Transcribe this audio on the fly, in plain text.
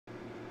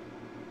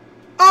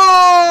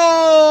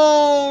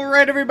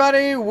Alright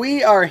everybody,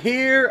 we are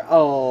here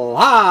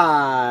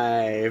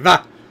live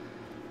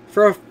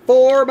for a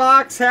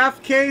 4-box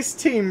half case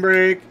team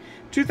break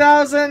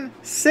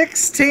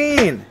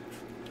 2016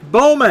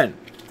 Bowman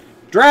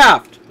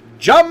Draft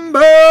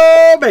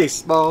Jumbo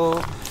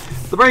Baseball.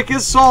 The break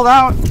is sold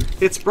out.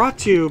 It's brought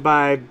to you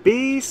by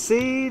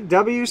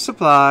BCW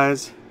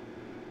Supplies.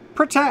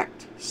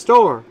 Protect,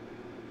 store,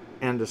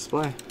 and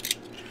display.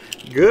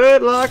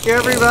 Good luck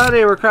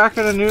everybody. We're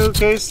cracking a new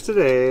case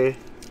today.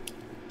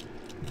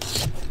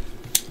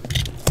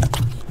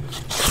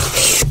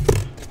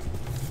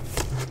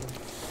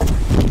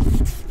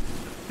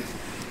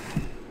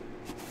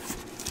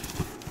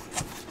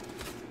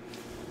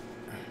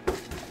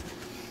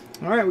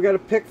 Alright, we got to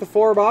pick the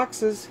 4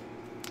 boxes.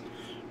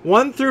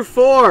 1 through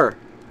 4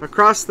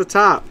 across the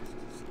top.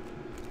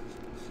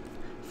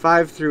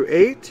 5 through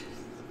 8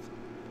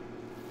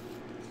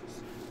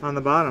 on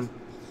the bottom.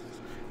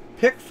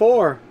 Pick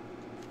 4.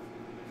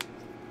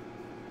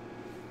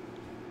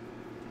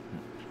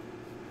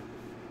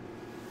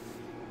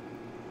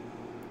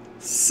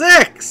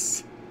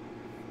 Six.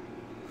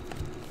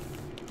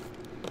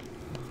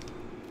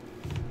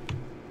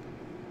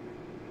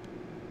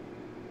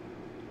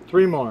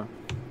 Three more.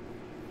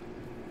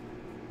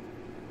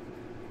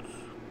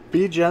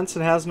 B.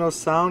 Jensen has no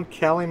sound.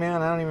 Kelly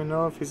Man, I don't even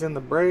know if he's in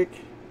the break.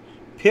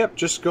 Pip,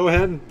 just go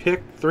ahead and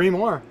pick 3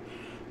 more.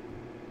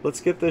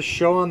 Let's get this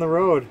show on the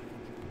road.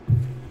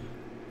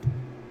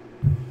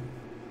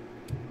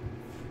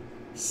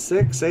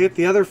 6, 8.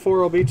 The other 4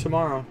 will be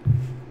tomorrow.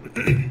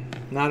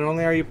 Not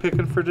only are you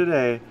picking for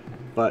today,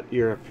 but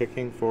you're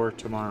picking for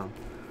tomorrow.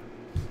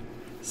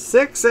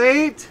 6,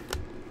 8.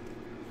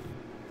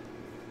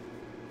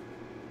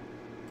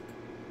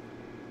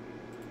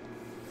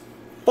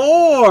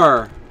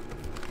 Four.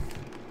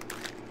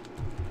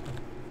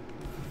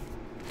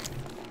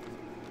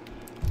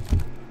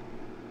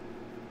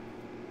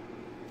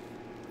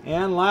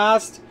 And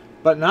last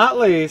but not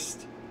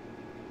least,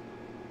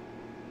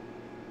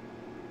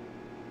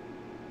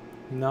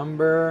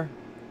 number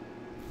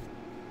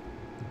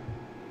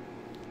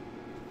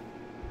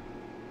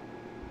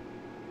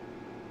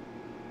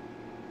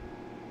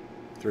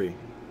 3.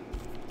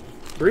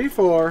 3,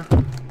 4.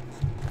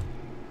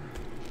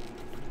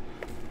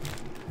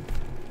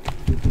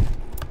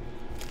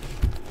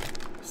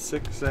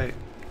 6, 8.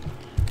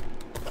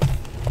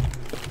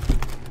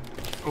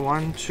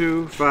 1,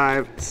 2,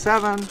 5,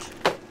 7.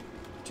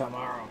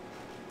 Tomorrow.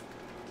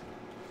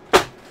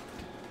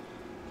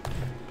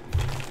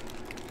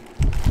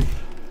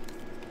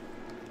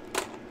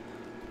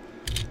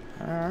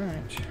 All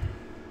right.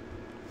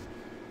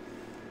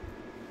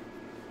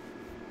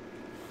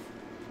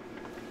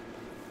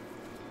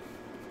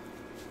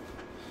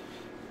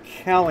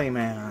 Kelly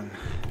Man.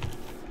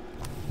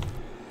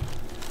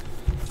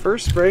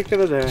 First break of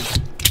the day.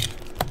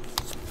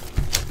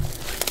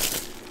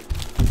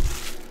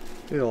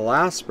 Be the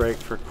last break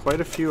for quite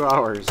a few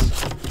hours.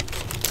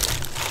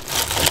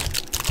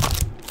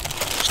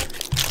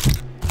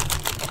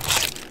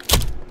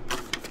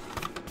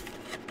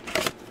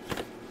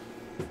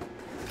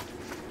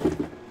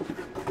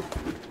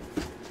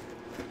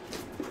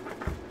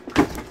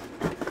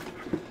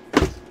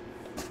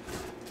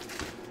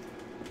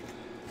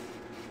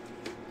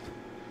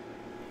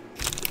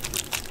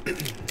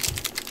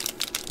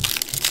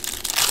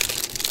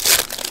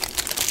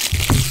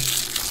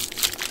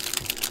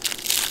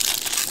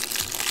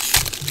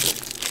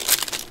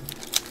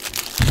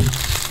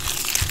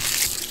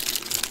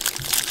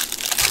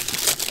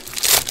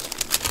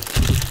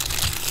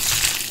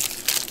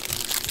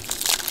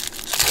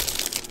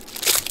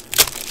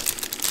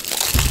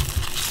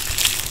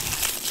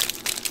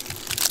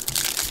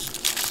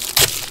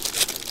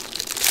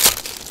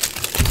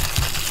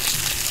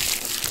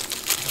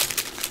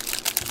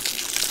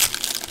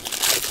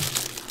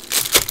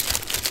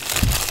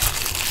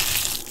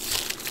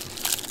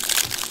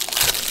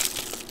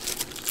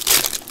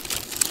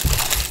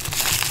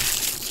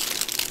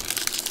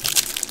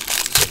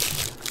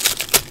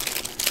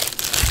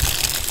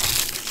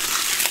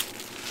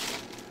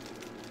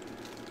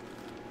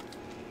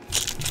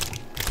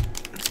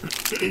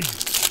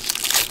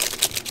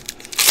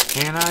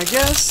 And I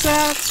guess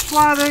that's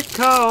why they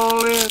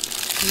call it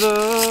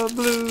the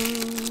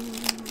blues.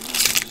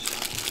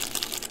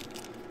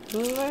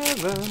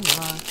 Living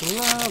like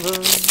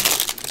lovers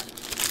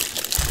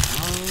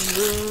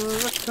under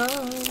the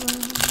covers.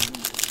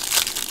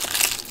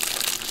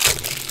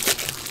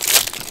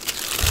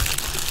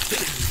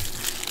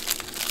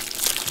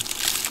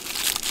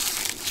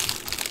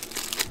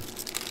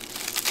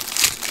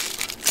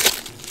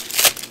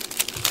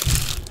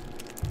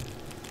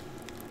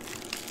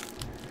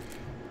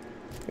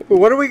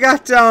 What do we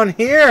got down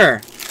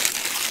here?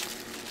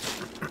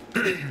 I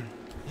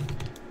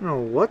don't know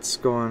what's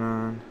going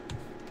on.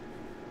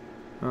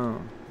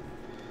 Oh.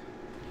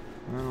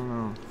 I don't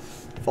know.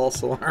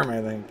 False alarm,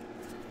 I think.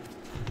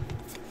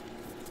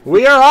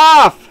 We are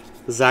off!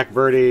 Zach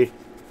Birdie.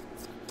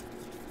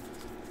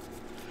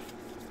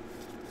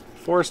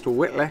 Forrest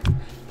Whitley.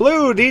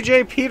 Blue,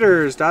 DJ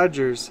Peters,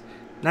 Dodgers.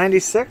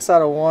 96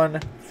 out of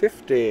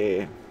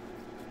 150.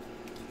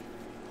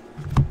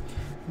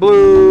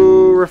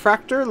 Blue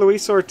refractor,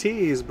 Luis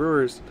Ortiz,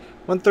 Brewers.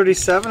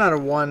 137 out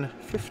of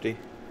 150.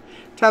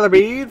 Tyler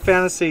Beede,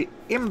 Fantasy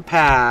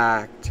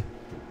Impact.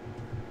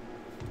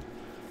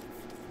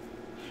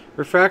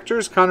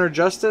 Refractors, Connor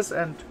Justice,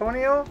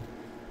 Antonio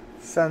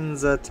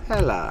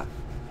Senzatella.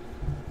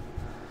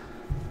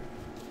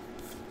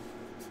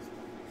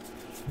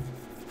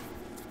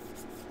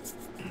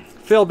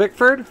 Phil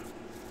Bickford,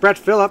 Brett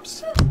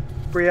Phillips,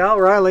 Brielle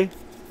Riley,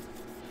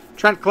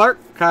 Trent Clark,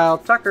 Kyle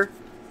Tucker,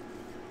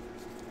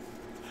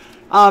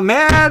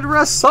 Ahmed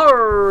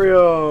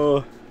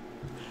Rosario,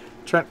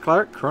 Trent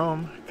Clark,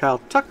 Chrome, Kyle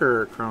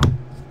Tucker, Chrome.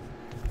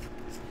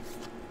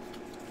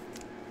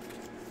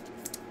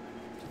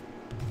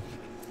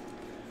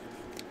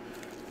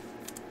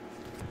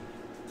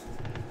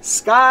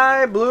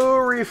 Sky Blue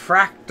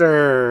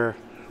Refractor,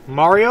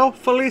 Mario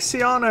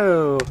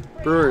Feliciano,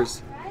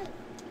 Brewers.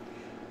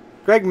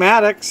 Greg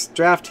Maddox,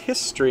 Draft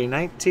History,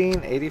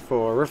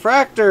 1984.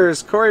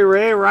 Refractors, Corey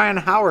Ray, Ryan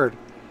Howard.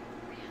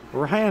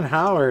 Ryan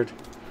Howard.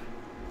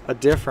 A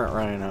different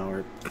Ryan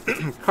Howard.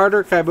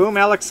 Carter Kieboom,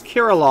 Alex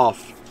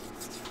Kirilloff.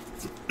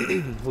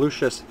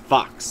 Lucius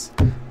Fox.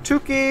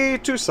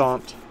 Tuki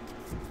Toussaint.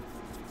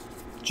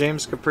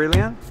 James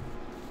Caprillion.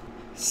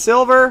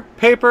 Silver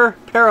Paper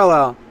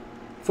Parallel.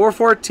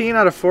 414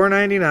 out of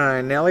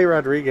 499. Nelly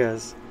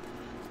Rodriguez.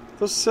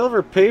 Those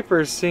silver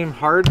papers seem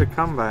hard to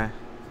come by.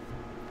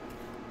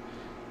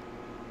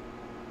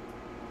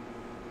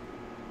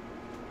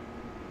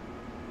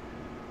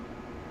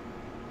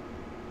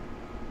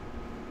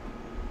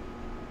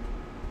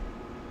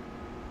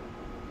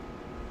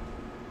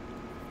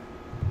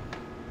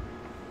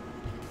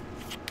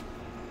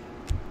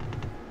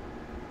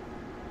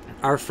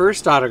 Our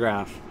first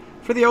autograph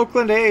for the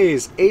Oakland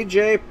A's,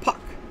 AJ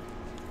Puck.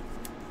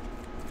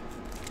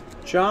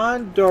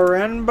 John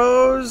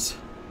Dorenbos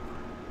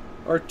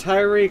or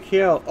Tyreek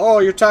Hill? Oh,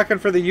 you're talking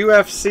for the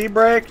UFC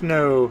break?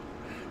 No,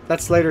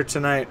 that's later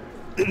tonight.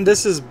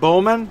 This is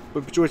Bowman,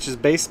 which is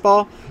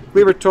baseball.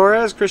 Gleyber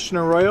Torres, Christian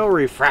Arroyo,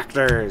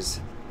 Refractors.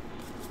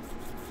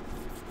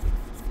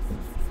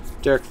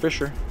 Derek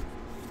Fisher.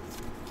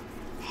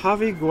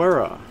 Javi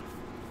Guerra.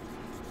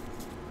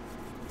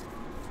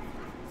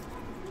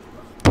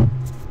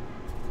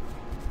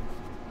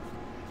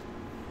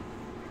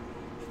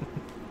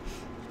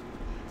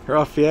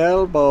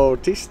 Rafael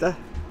Bautista.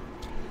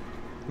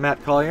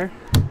 Matt Collier.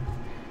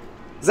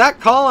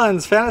 Zach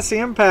Collins, Fantasy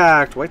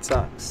Impact, White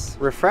Sox.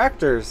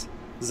 Refractors,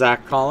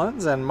 Zach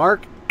Collins and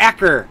Mark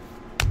Acker.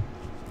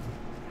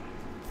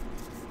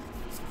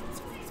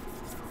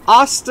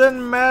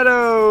 Austin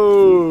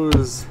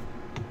Meadows.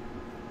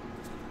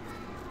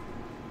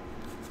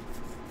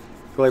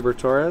 Gleyber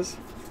Torres.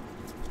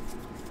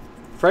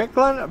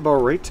 Franklin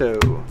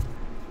Burrito.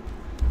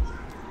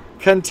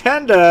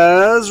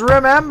 Contenders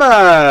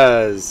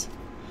remembers.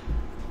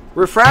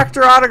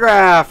 Refractor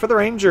autograph for the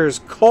Rangers,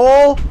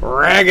 Cole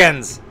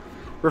Ragans.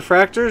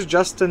 Refractors,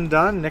 Justin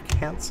Dunn, Nick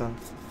Hansen.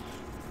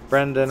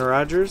 Brendan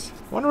Rodgers.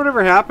 Wonder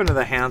whatever happened to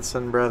the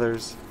Hansen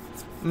brothers.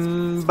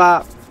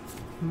 Bop,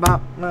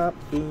 bop, bop,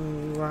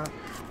 doo, bop,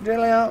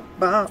 diddly,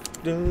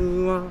 bop,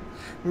 doo,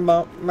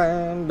 bop,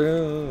 man,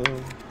 boo.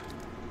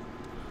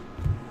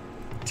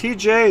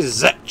 TJ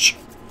Zetch.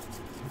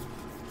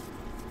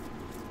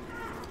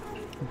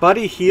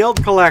 Buddy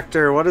Heald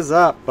Collector. What is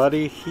up,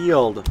 Buddy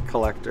Heald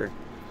Collector?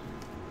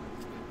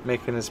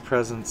 Making his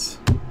presence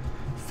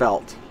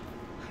felt.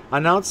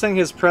 Announcing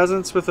his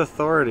presence with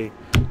authority.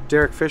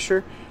 Derek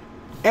Fisher.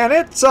 And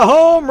it's a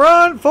home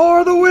run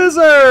for the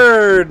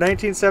Wizard!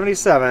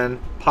 1977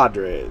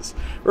 Padres.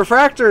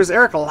 Refractors,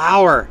 Eric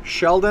Lauer.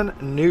 Sheldon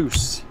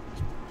Noose.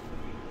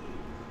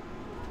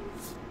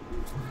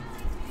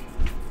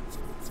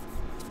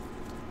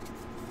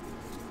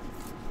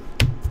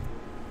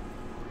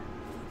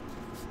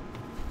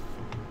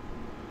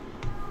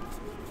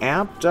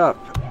 Amped up,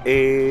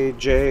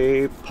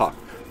 AJ Puck.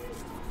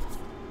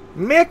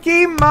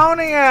 Mickey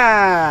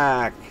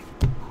Moniak.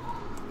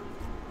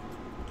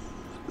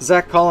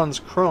 Zach Collins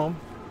Chrome.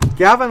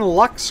 Gavin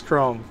Lux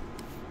Chrome.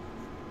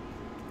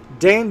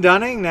 Dane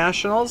Dunning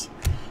Nationals.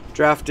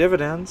 Draft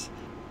Dividends.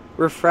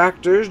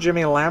 Refractors,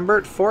 Jimmy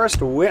Lambert.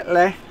 Forrest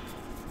Whitley.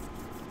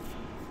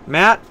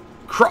 Matt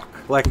Crook.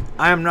 Like,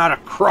 I am not a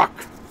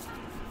crook.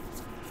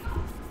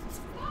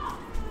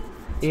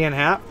 Ian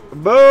Happ.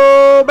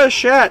 Bo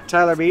Bichette.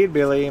 Tyler Beede.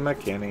 Billy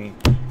McKinney.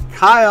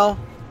 Kyle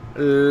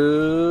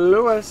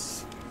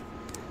Lewis.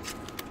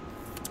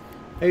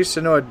 I used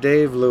to know a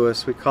Dave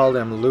Lewis. We called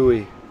him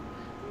Louie.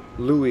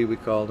 Louie we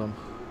called him.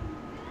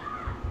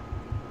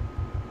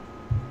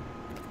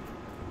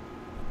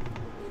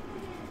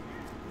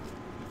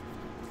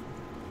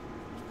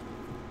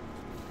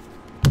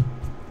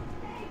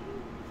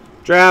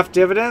 Draft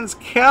Dividends.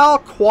 Cal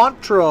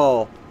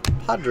Quantrill.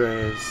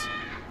 Padres.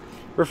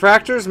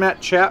 Refractors, Matt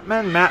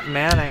Chapman, Matt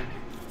Manning.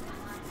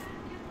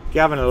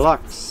 Gavin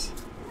Lux.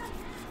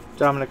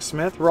 Dominic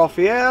Smith,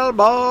 Rafael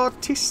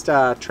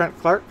Bautista, Trent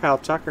Clark, Kyle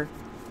Tucker.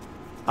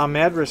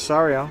 Ahmed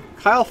Rosario.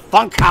 Kyle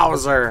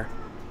Funkhauser.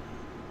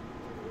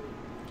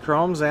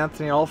 Chromes,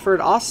 Anthony Alford.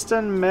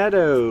 Austin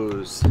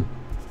Meadows.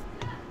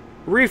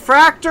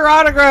 Refractor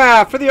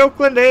autograph for the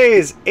Oakland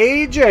A's.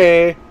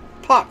 AJ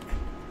Puck.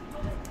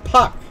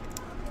 Puck.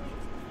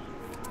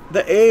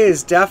 The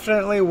A's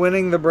definitely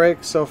winning the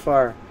break so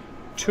far.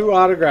 2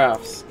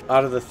 autographs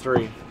out of the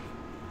 3.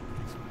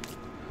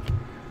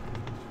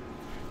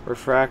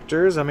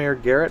 Refractors, Amir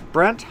Garrett.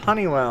 Brent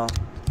Honeywell.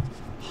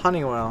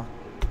 Honeywell.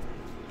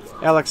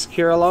 Alex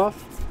Kirilloff.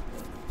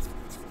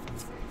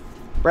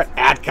 Brett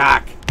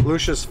Adcock.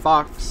 Lucius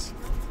Fox.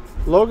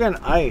 Logan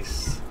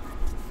Ice.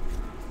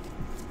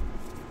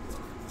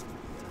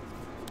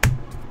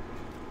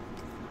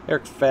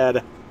 Eric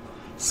Fed.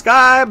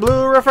 Sky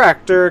Blue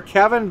Refractor.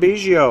 Kevin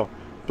Biggio.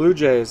 Blue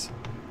Jays.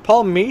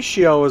 Paul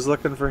Michio was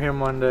looking for him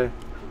one day.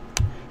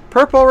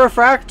 Purple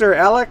Refractor.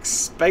 Alex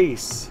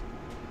Space.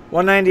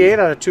 198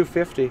 out of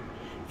 250.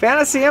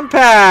 Fantasy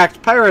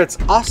Impact. Pirates.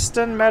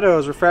 Austin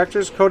Meadows.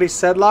 Refractors. Cody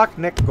Sedlock.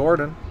 Nick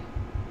Gordon.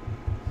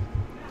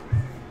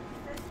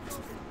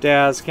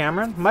 Daz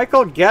Cameron.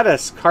 Michael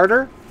Geddes.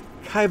 Carter.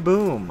 Kai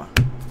Boom.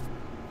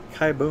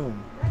 Kai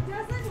Boom.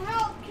 That doesn't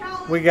help,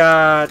 Kelly. We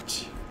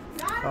got...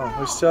 Oh,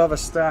 we still have a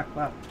stack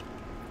left.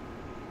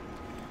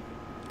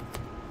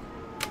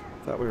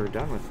 Thought we were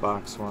done with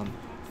box 1.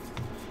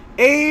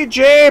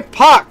 AJ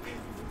Puck.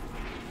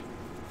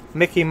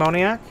 Mickey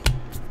Moniak.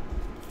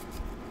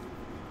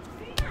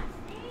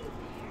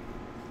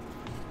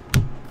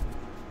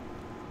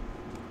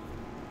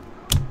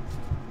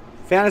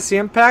 Fantasy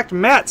Impact,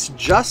 Mets,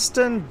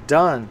 Justin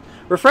Dunn.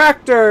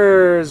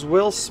 Refractors,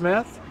 Will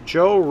Smith,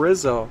 Joe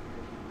Rizzo.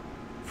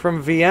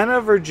 From Vienna,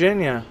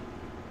 Virginia.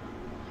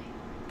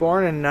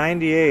 Born in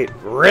 98.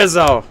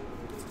 Rizzo.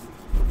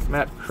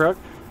 Matt Crook.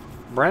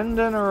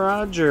 Brendan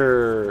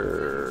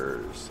Rogers.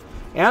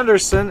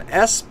 Anderson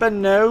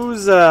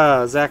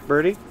Espinoza. Zach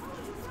Birdie.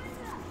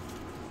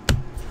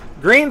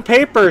 Green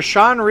paper,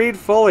 Sean Reed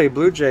Foley.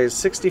 Blue Jays,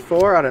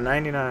 64 out of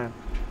 99.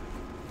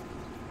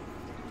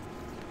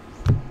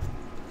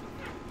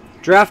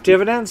 Draft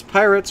dividends,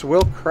 Pirates,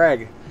 Will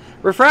Craig.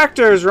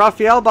 Refractors,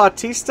 Rafael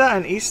Bautista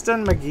and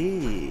Easton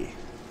McGee.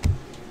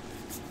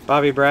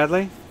 Bobby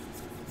Bradley.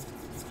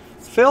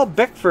 Phil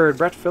Bickford,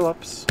 Brett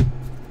Phillips.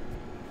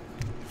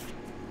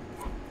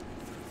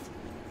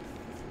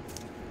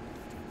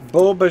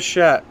 Bo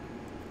Bichette.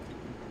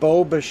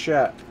 Bo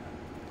Bichette.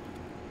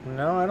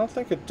 No, I don't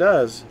think it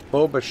does.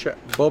 Bo Bichette.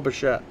 Bo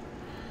Bichette.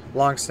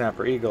 Long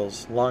snapper,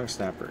 Eagles. Long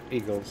snapper,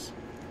 Eagles.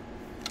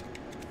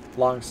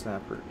 Long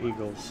snapper,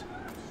 Eagles.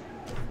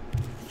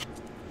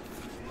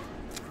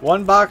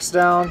 1 box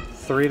down,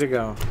 3 to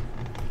go.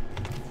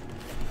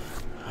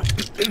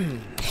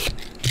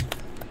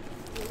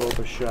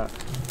 Boba Fett.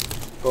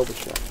 Boba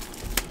Fett.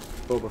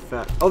 Boba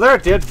Fett. Oh, there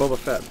it did. Boba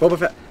Fett. Boba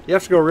Fett. You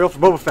have to go real for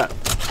Boba Fett.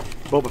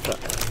 Boba Fett.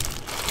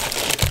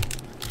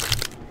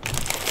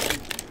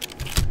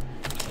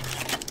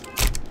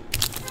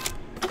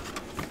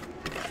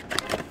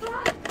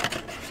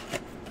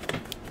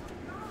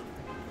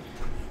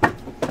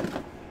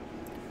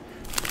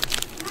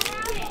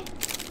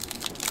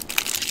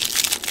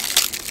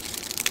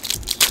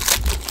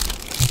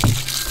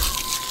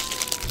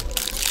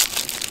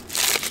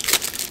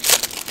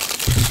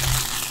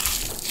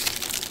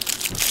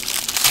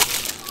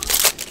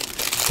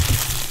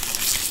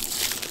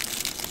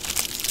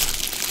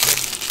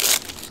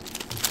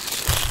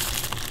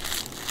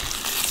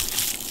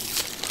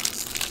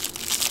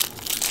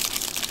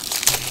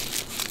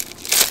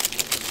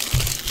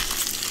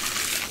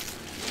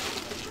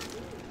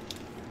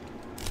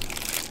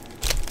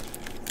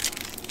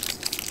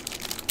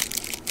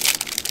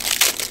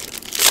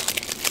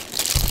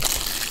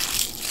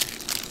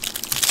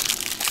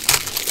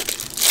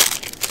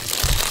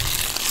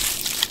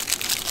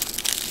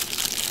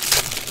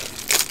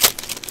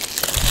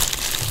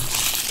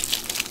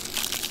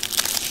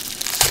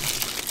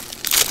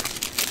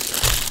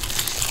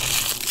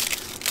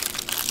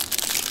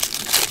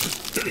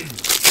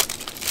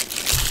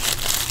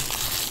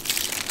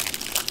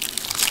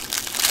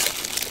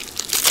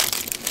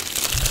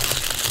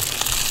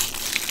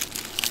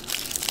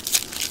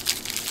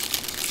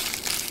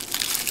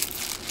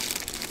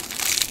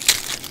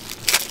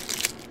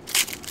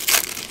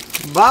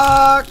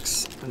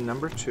 Box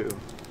number 2.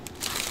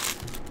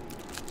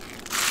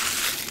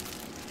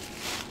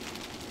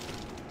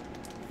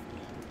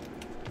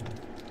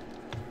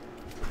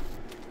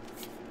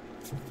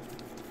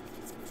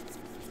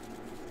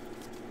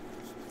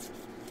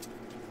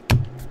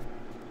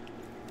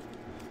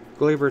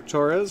 Gleyber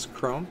Torres,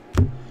 Chrome.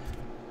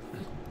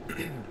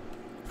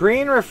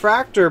 Green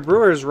Refractor,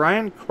 Brewers,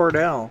 Ryan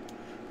Cordell.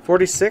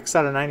 46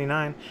 out of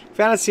 99.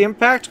 Fantasy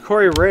Impact,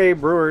 Corey Ray,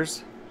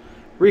 Brewers.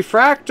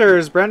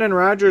 Refractors, Brendan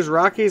Rodgers,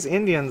 Rockies,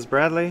 Indians,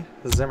 Bradley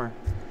Zimmer.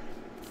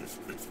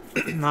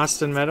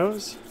 Austin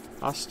Meadows,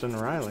 Austin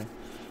Riley.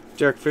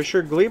 Derek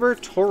Fisher, Gleyber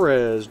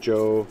Torres,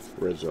 Joe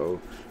Rizzo.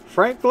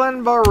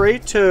 Franklin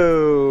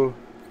Barreto.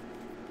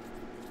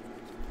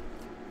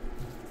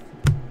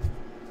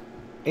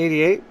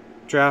 88,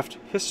 Draft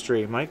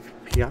History, Mike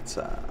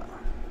Piazza.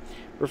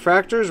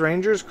 Refractors,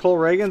 Rangers, Cole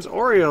Reagans,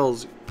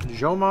 Orioles,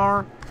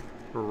 Jomar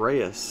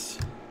Reyes.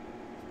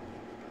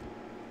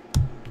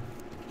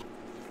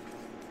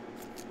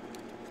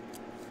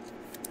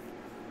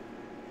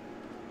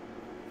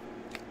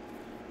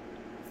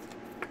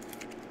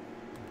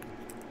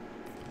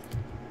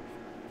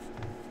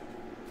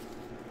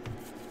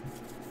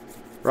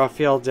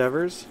 Rafael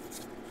Devers,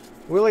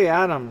 Willie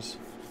Adams,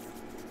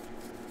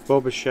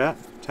 Bo Bichette,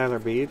 Tyler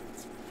Beede,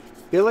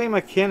 Billy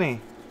McKinney,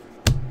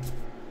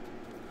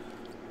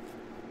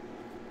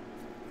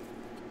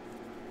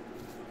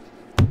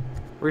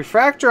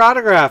 Refractor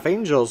Autograph,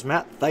 Angels,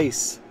 Matt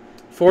Thaiss,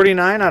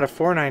 49 out of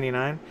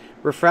 499.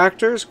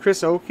 Refractors,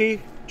 Chris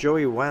Oakey,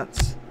 Joey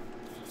Wentz,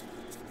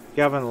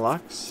 Gavin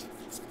Lux,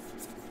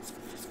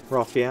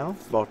 Rafael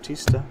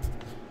Bautista.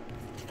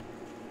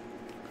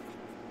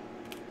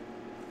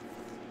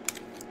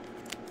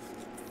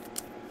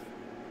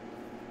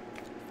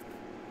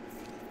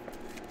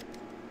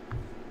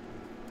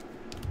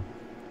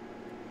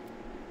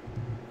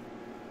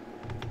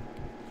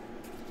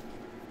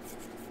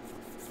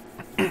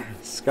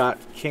 Scott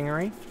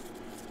Kingery,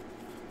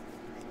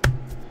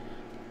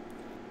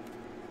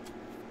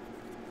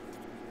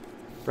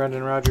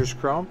 Brendan Rodgers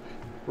Chrome,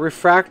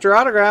 Refractor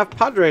Autograph,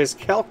 Padres,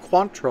 Cal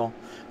Quantrill,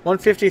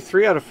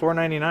 153 out of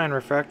 499.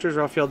 Refractors,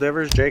 Rafael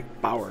Devers, Jake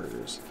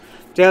Bowers,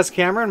 Daz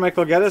Cameron,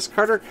 Michael Geddes,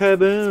 Carter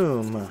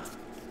Kaboom.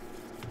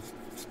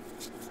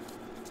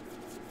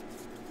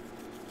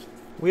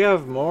 We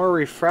have more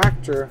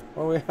refractor.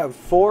 Well, we have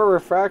 4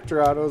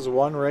 refractor autos,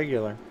 1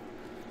 regular.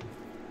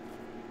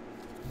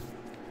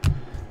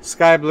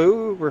 Sky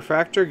Blue,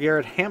 Refractor,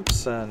 Garrett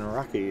Hampson,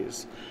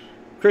 Rockies.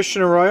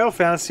 Christian Arroyo,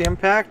 Fantasy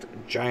Impact,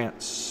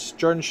 Giants.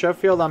 Jordan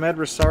Sheffield, Ahmed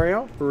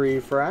Rosario,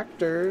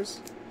 Refractors.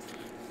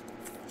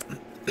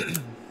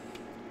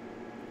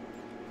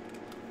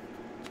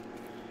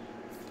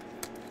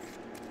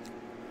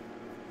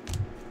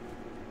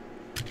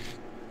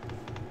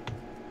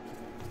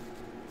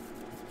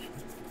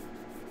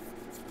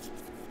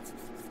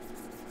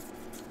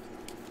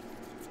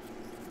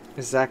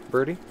 Zach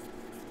Birdie.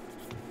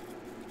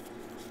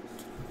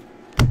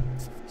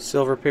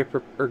 Silver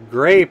paper or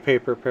gray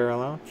paper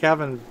parallel.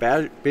 Kevin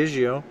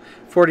Biggio,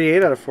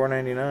 48 out of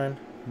 499.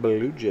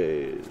 Blue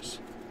Jays.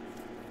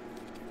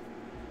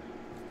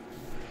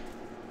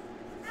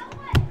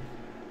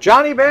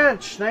 Johnny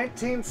Bench,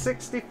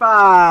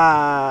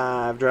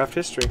 1965. Draft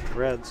history.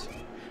 Reds.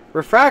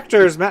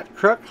 Refractors, Matt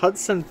Crook,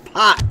 Hudson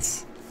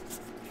Potts.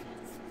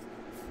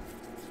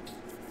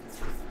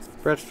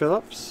 Brett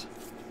Phillips.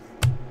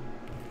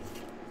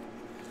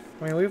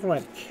 I mean, we've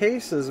went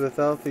cases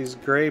without these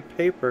gray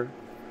paper.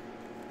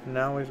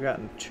 Now we've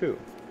gotten 2.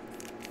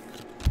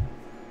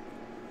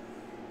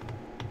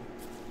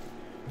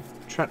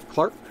 Trent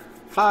Clark,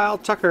 Kyle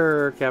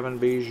Tucker, Kevin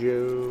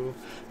Biggio,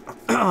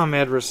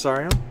 Ahmed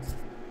Rosario.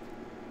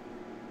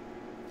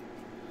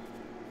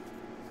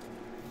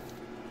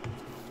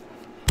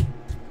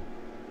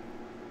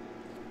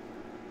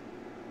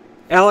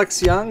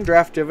 Alex Young,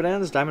 Draft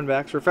Dividends,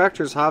 Diamondbacks,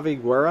 Refractors,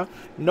 Javi Guerra,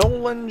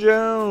 Nolan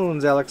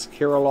Jones, Alex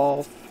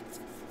Kirilloff,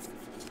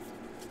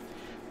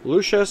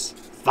 Lucius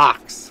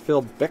Fox,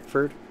 Phil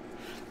Bickford,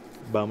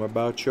 Bummer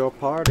About Your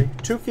Party,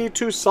 Tuki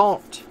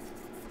Toussaint,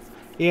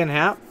 Ian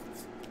Happ,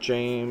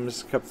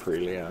 James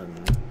Caprillion,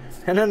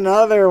 and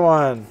another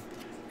one,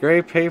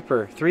 gray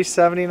paper,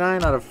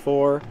 379 out of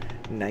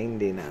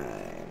 499.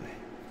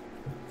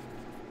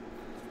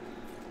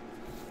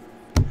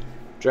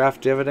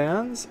 Draft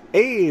Dividends,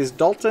 A's,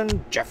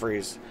 Dalton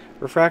Jeffries,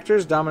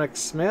 Refractors, Dominic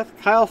Smith,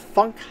 Kyle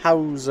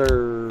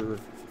Funkhauser,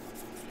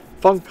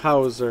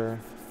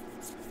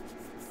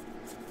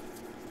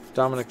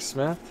 Dominic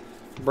Smith,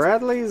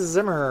 Bradley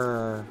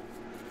Zimmer,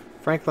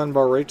 Franklin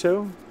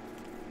Barreto,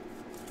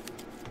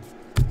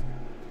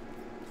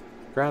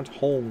 Grant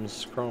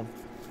Holmes, Chrome.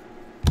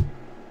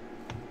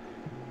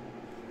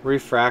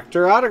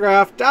 Refractor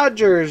Autograph,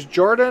 Dodgers,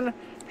 Jordan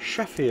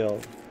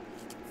Sheffield.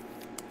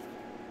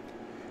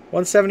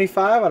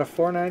 175 out of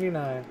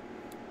 499.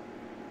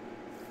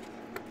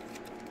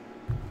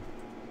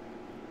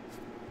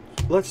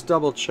 Let's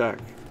double check.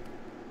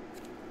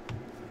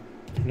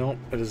 Nope,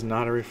 it is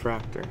not a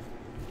refractor.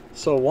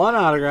 So 1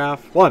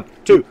 autograph. 1,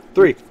 2,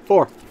 3,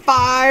 4,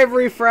 5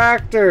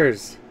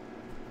 refractors.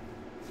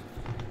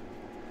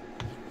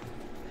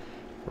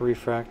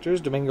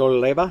 Refractors.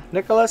 Domingo Leyba,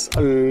 Nicholas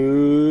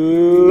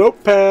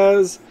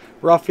Lopez,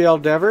 Rafael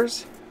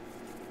Devers,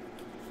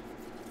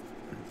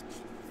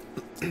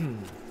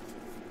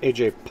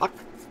 AJ Puck,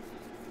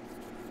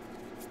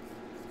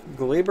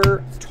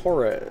 Gleyber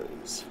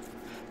Torres,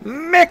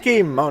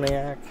 Mickey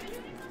Moniak,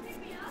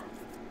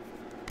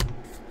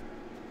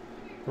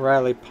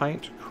 Riley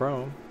Pint,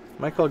 Chrome,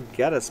 Michael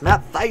Geddes,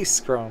 Matt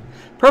Thaiss, Chrome,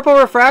 Purple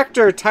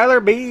Refractor, Tyler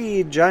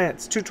Beede,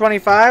 Giants,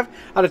 225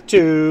 out of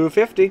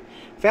 250.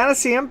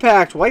 Fantasy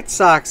Impact, White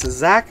Sox,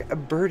 Zach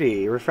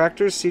Birdie,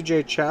 Refractors,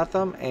 CJ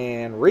Chatham,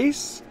 and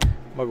Reese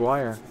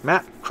McGuire,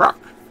 Matt Kruk,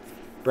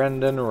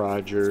 Brendan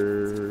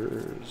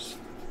Rodgers.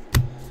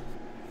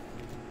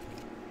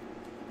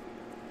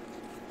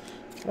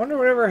 Wonder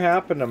whatever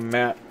happened to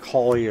Matt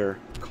Collier.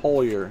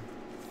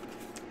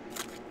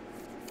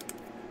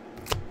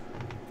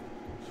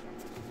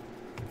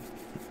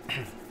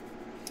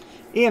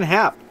 Ian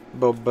Happ,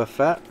 Boba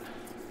Fett.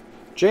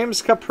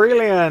 James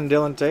Caprillion,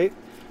 Dylan Tate.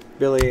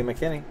 Billy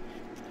McKinney.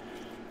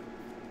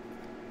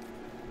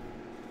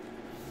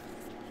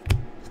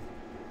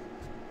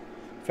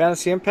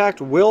 Fantasy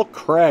Impact, Will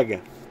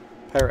Craig.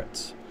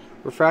 Pirates.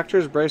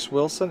 Refractors, Bryce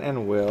Wilson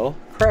and Will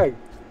Craig.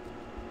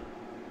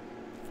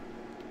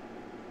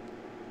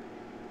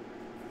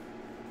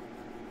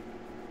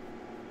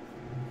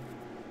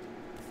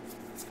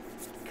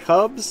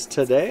 Cubs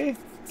today,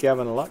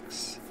 Gavin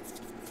Lux.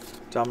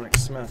 Dominic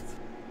Smith.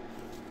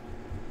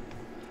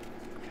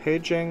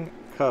 Paging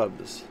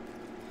Cubs.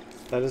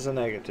 That is a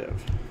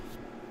negative.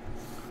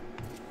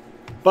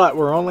 But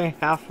we're only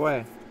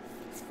halfway.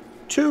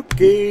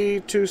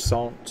 Tukey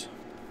Toussaint.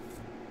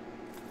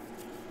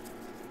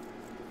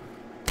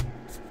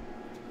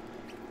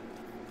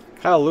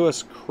 Kyle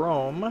Lewis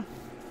Chrome.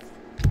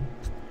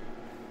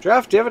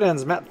 Draft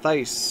Dividends, Matt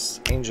Thice.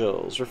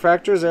 Angels.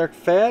 Refractors, Eric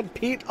Fad.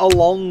 Pete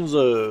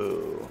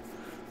Alonso.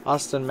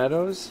 Austin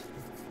Meadows.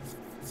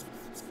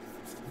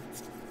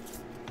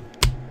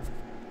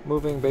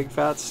 Moving Big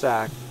Fat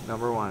Stack,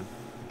 number 1.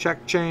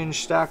 Check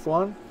change stack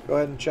 1. Go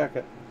ahead and check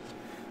it.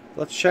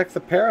 Let's check the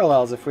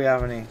parallels if we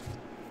have any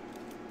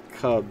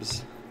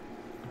Cubs.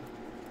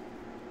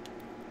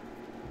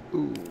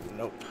 Ooh,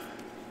 nope.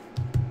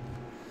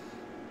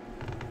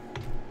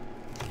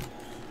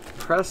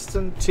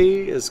 Preston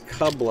T is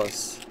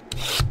Cubless.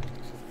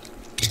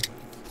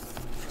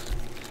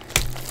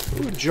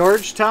 Ooh,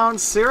 Georgetown,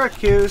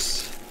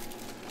 Syracuse.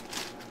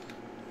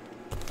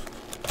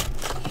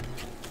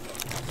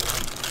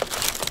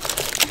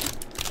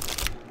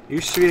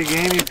 Used to be a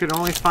game you could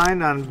only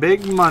find on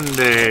Big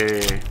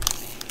Monday.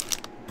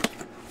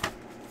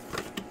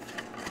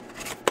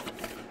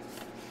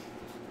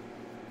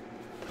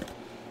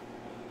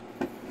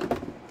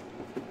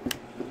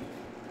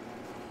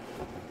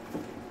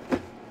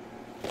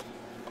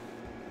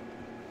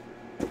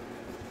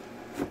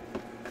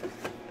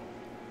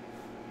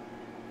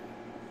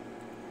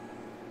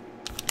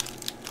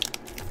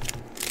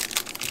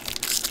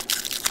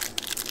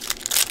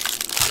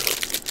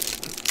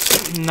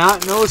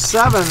 Not in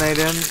 07, they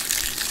didn't.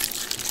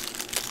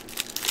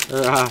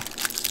 Or,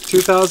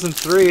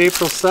 2003,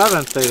 April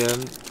 7th, they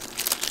didn't.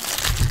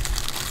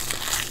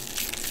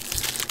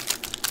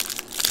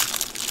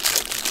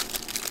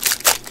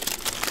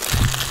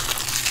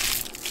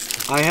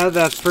 I had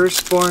that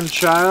firstborn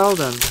child,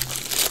 and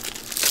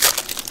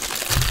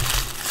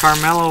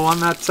Carmelo won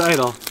that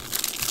title.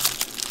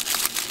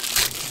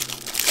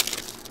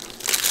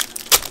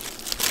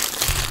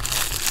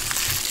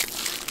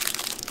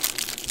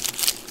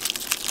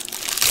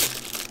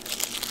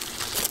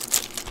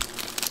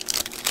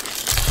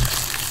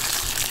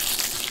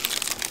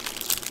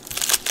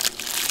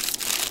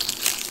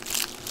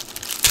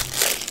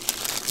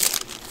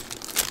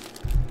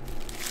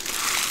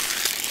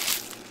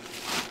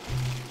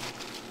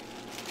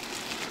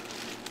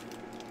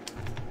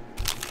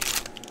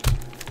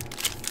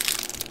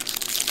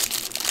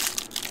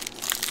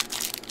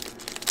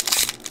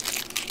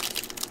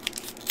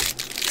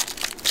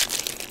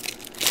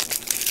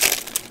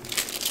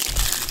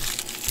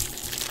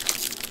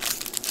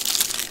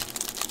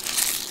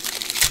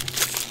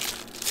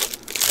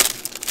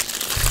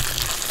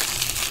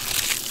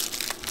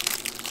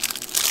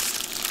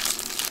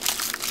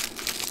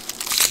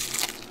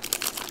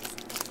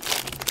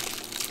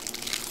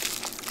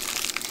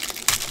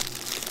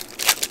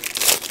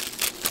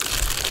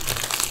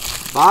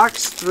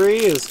 Box 3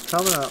 is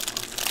coming up.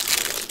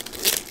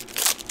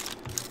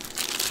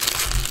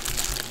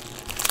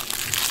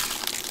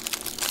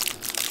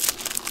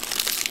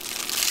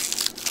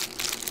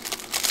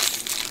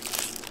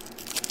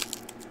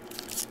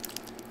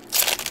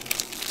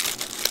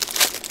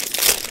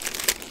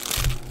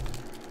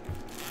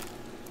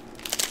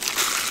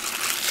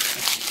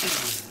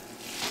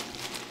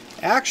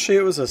 Actually,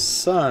 it was a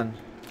son.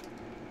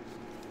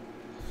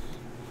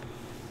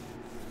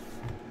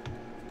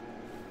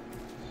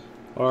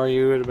 Or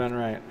you would have been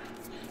right.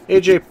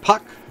 AJ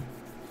Puck.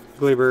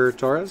 Gleyber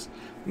Torres.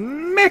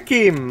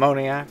 Mickey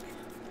Moniak.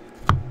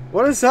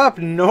 What is up?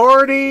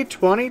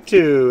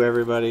 Nordy22,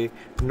 everybody.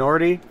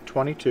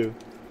 Nordy22.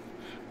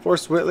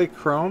 Forrest Whitley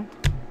Chrome.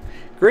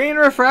 Green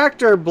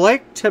Refractor.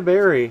 Blake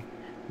Taberry.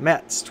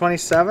 Mets.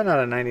 27 out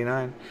of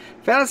 99.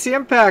 Fantasy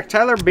Impact.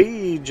 Tyler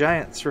B.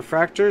 Giants.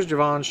 Refractors.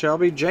 Javon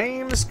Shelby.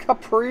 James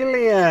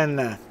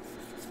Caprillion.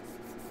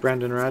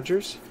 Brendan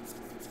Rodgers.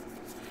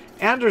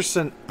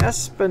 Anderson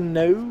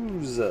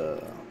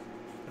Espinoza.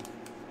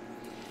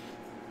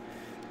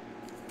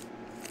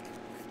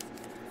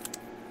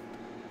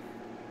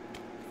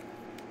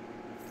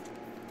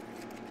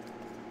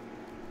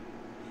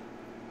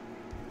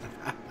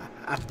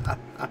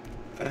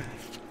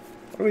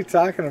 What are we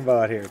talking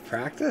about here?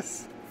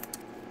 Practice?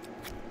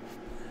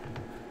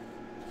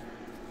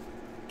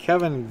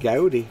 Kevin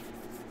Gowdy.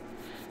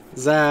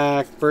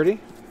 Zach Birdie.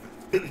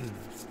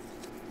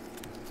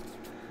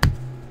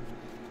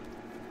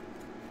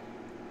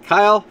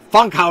 Kyle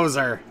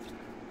Funkhauser.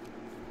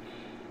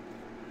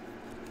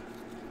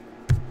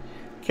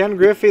 Ken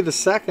Griffey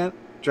II,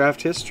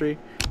 draft history,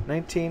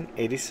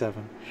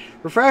 1987.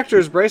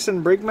 Refractors,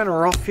 Bryson Brigman,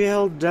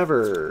 Rafael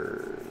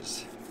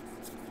Devers.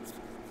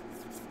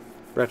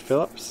 Brett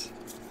Phillips.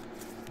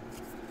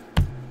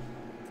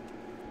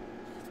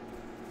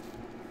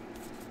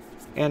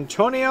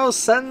 Antonio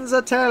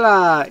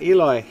Senzatella,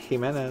 Eloy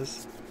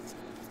Jimenez.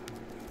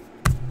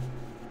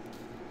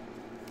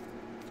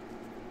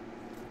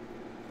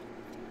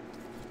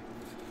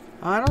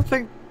 I don't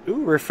think...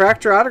 Ooh,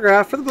 refractor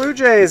autograph for the Blue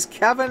Jays.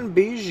 Kevin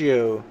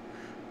Biggio.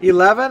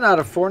 11 out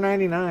of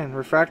 499.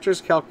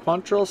 Refractors, Cal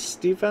Quantrill,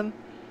 Stephen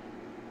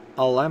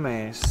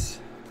Alemes.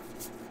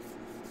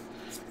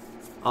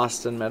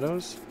 Austin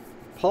Meadows.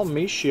 Paul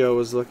Michio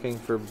was looking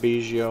for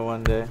Biggio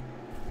one day.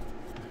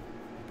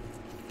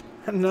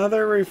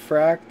 Another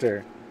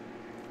refractor.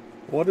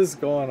 What is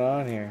going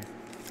on here?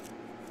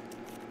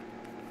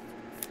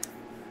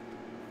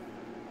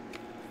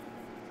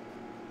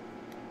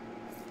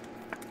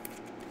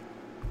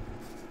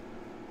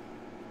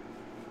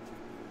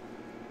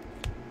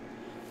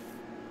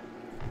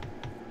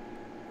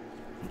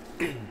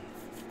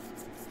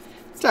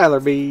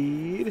 Tyler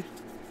Beede.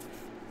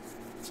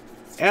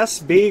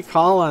 SB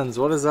Collins.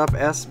 What is up,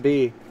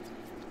 SB?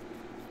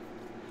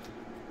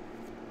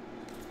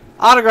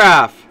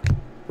 Autograph.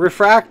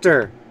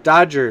 Refractor.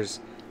 Dodgers.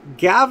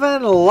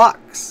 Gavin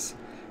Lux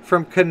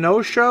from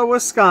Kenosha,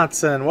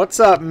 Wisconsin.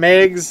 What's up,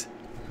 Migs?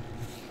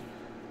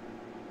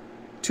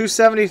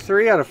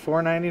 273 out of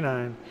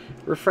 499.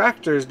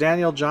 Refractors.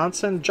 Daniel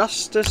Johnson.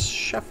 Justice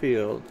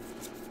Sheffield.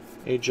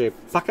 AJ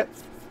Puckett.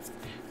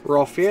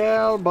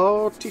 Rafael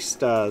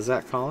Bautista,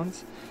 Zach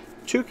Collins,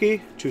 Tukey,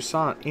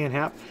 Toussaint, Ian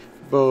Happ,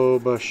 Bo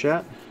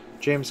Bichette,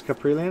 James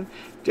Caprillion,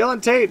 Dylan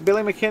Tate,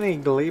 Billy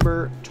McKinney,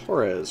 Gleyber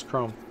Torres,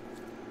 Chrome.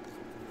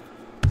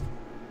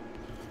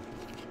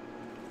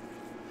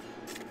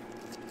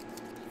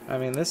 I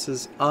mean, this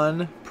is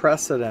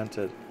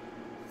unprecedented.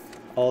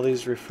 All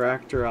these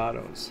refractor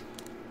autos.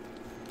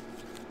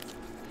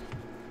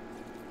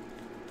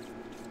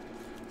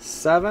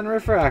 7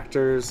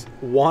 refractors,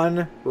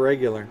 1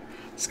 regular.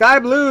 Sky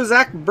Blue,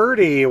 Zach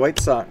Birdie, White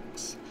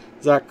Sox.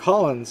 Zach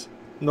Collins,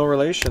 no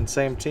relation,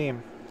 same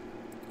team.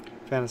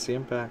 Fantasy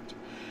Impact.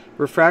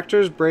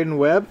 Refractors, Braden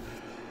Webb.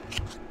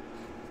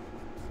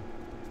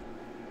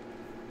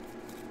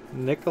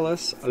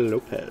 Nicholas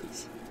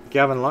Lopez.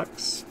 Gavin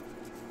Lux.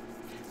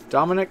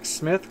 Dominic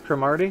Smith,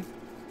 Cromartie.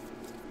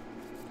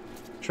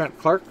 Trent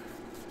Clark.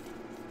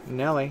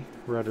 Nelly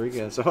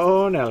Rodriguez.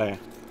 Oh, Nelly.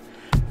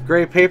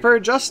 Gray paper,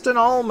 Justin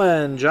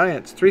Allman,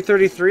 Giants.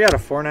 333 out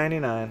of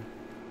 499.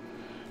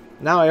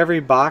 Now every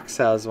box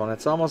has one.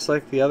 It's almost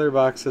like the other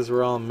boxes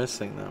were all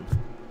missing them.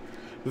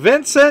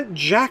 Vincent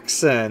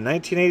Jackson,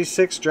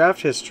 1986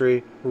 draft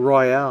history,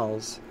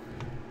 Royals.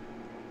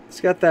 He's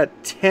got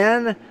that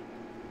 10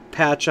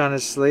 patch on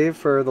his sleeve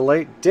for the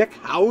late Dick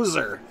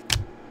Hauser.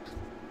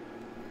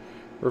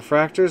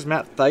 Refractors,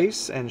 Matt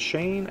Thaiss and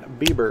Shane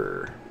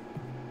Bieber.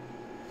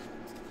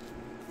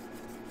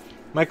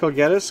 Michael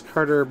Geddes,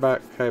 Carter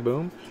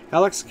Kieboom,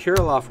 Alex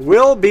Kirilloff,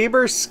 Will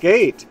Bieber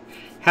skate.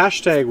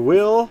 Hashtag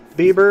Will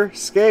Bieber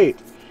skate.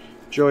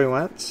 Joey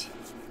Wentz,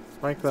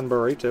 Franklin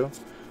Barreto.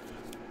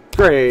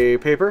 Gray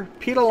paper,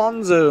 Pete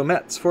Alonso,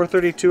 Mets,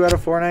 432 out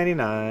of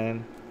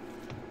 499.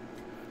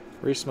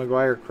 Reese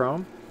McGuire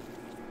Chrome.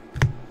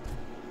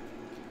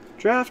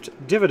 Draft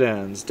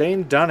dividends,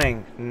 Dane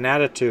Dunning,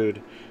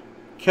 Natitude.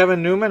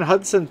 Kevin Newman,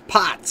 Hudson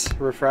Potts,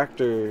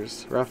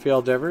 refractors.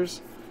 Rafael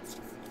Devers.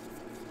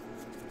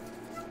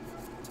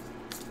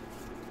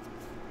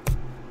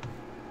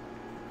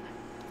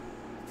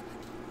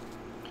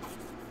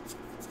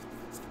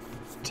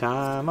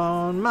 Time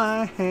on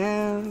my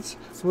hands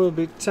will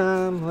be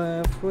time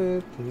left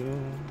with you.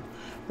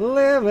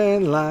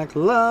 Living like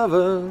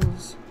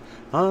lovers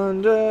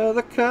under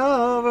the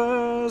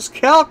covers.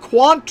 Cal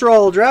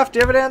Quantrill, draft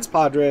dividends,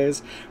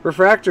 Padres.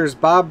 Refractors,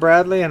 Bob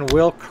Bradley and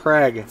Will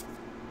Craig.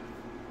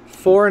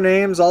 4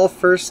 names, all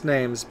first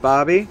names.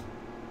 Bobby,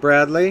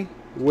 Bradley,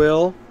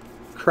 Will,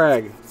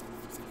 Craig.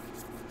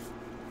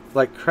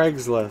 Like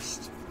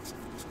Craigslist.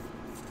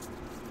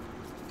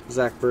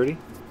 Zach Birdie.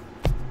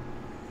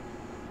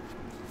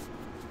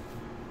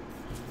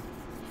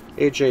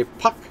 AJ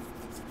Puck.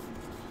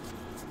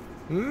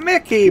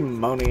 Mickey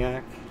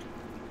Moniak.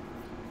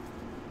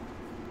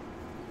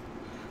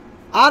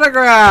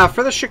 Autograph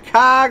for the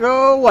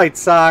Chicago White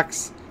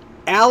Sox.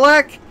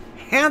 Alec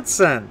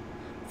Hansen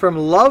from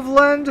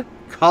Loveland,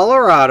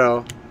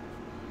 Colorado.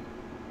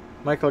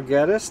 Michael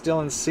Geddes,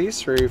 Dylan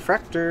Cease,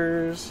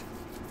 refractors.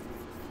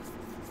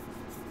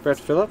 Brett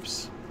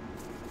Phillips.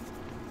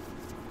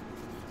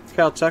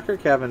 Kyle Tucker,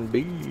 Kevin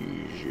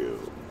Biggio.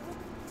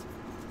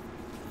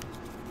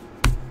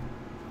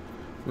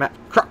 Matt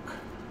Kruk.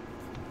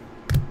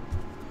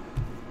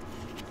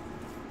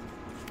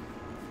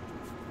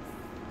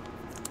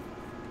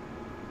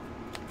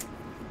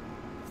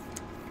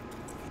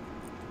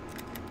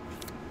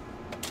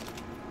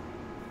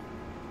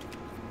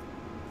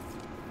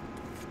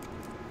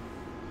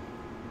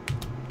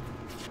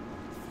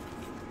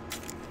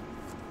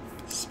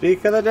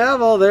 Speak of the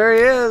devil, there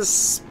he is,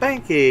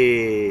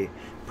 Spanky.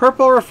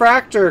 Purple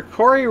Refractor,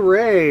 Corey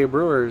Ray,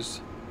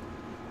 Brewers.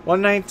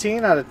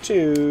 119 out of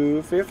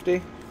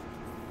 250.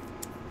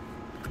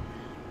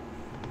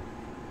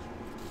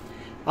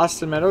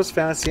 Austin Meadows,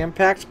 Fantasy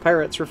Impact,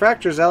 Pirates.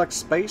 Refractors, Alex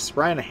Spice,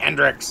 Ryan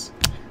Hendricks,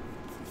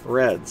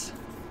 Reds.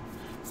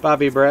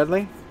 Bobby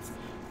Bradley.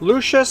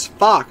 Lucius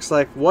Fox,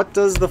 like what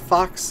does the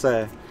fox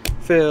say?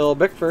 Phil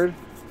Bickford.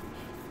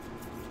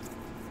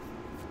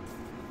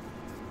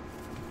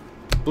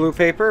 Blue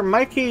paper,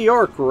 Mikey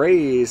York,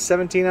 Rays,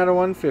 17 out of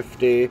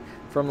 150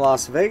 from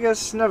Las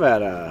Vegas,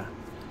 Nevada.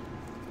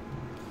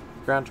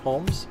 Grant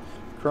Holmes,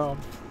 Chrome.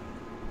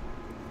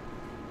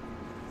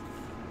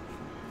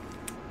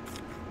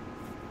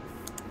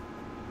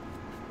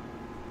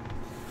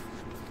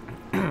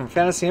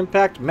 Fantasy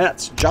Impact,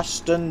 Mets,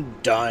 Justin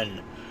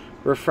Dunn.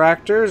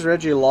 Refractors,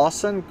 Reggie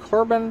Lawson,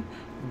 Corbin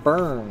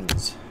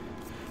Burns.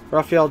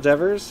 Rafael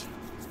Devers.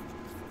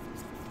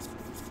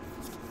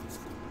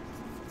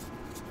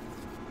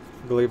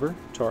 Gleyber,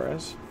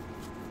 Torres.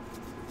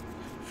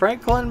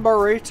 Franklin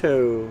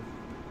Barreto.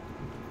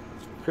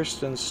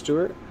 Kristen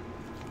Stewart.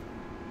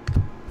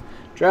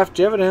 Draft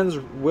Dividends,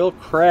 Will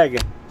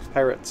Craig,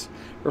 Pirates.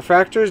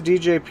 Refractors,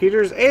 DJ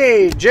Peters,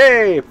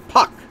 AJ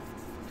Puck.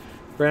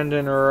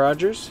 Brendan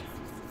Rodgers.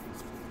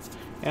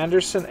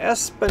 Anderson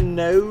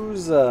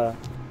Espinoza.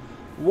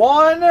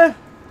 1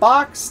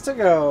 box to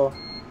go.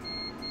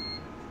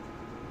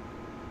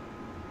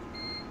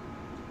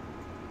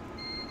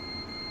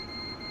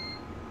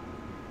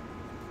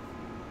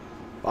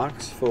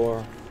 Box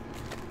 4.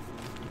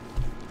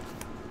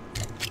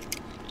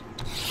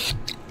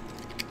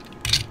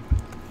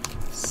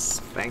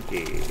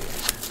 Spanky.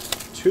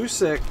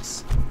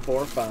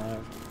 2645.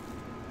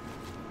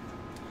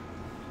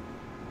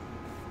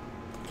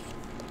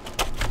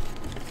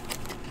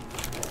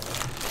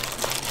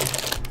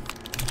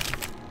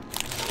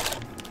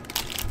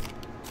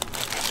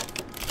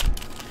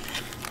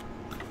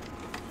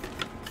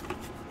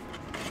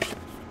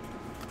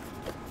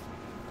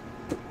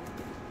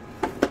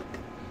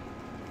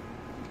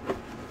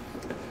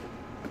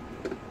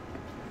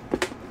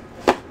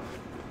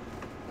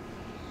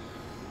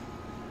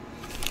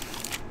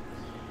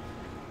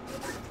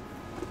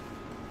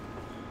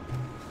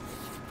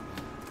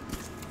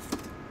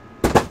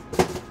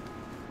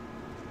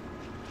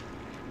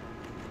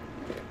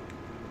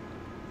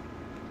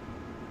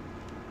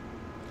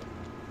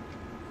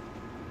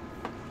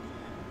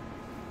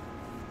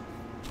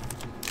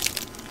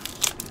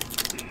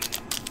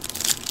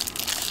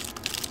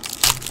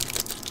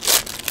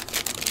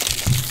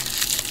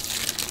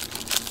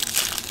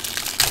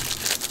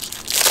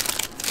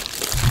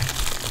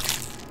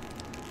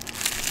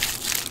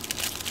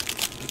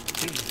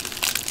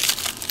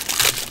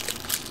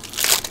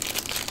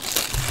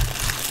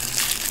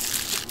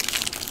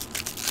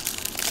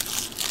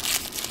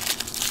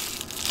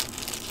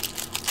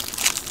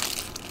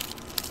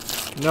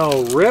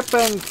 No, Rip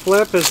and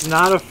Flip is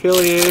not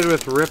affiliated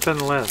with Rip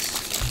and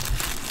List.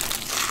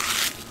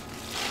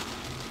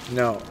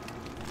 No.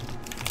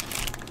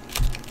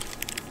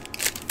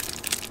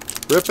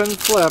 Rip and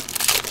Flip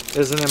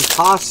is an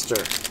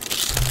imposter.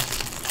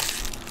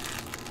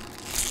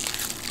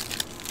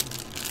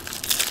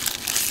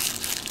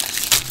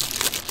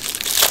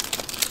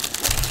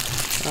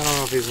 I don't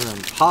know if he's an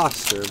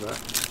imposter, but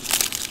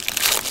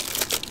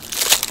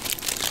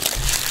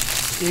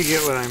you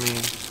get what I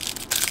mean.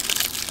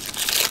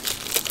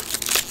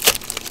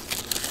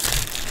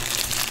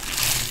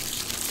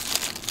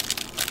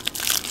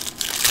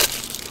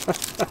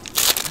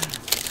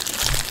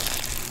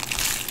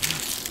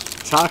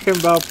 Talking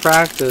about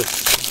practice.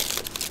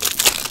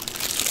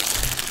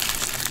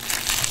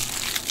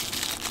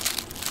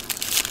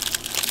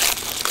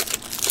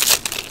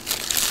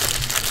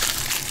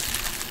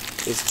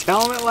 Just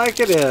telling it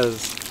like it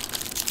is.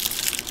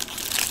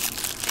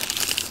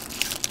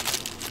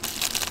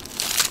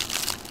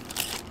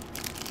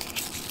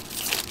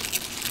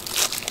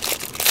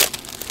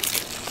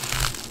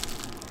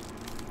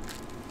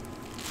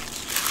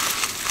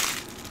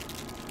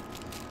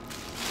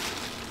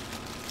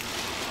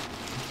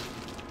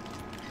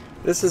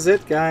 This is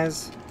it,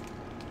 guys.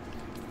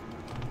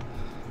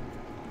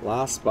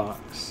 Last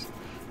box.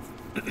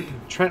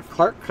 Trent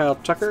Clark, Kyle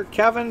Tucker,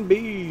 Kevin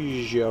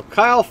Biggio,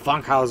 Kyle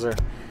Funkhauser.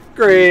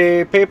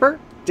 Gray paper.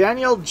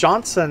 Daniel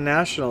Johnson,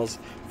 Nationals.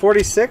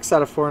 46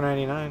 out of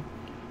 499.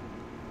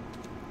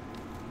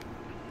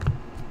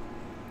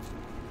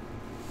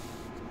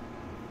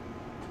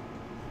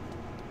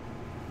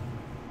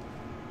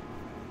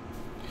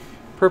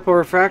 Purple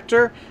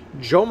refractor.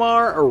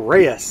 Jomar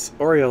Reyes,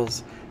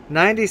 Orioles.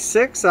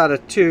 96 out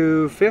of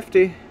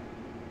 250.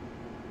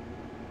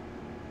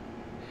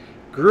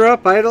 Grew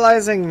up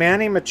idolizing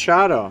Manny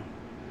Machado.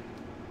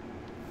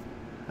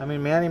 I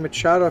mean, Manny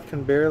Machado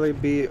can barely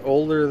be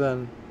older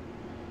than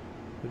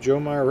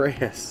Jomar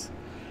Reyes.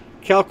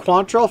 Cal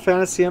Quantrill,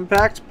 Fantasy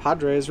Impact,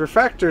 Padres.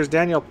 Refractors,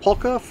 Daniel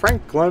Polka,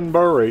 Franklin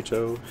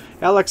Barreto,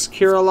 Alex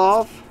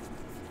Kirilov,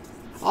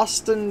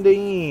 Austin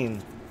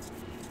Dean,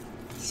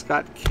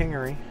 Scott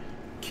Kingery.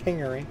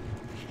 Kingery.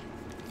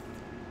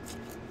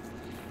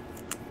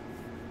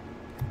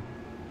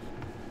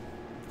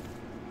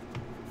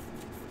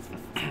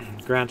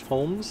 Grant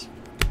Holmes.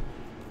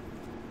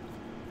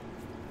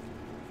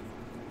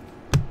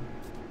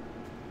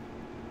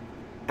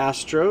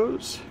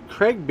 Astros.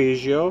 Craig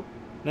Biggio.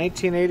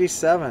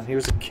 1987. He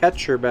was a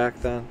catcher back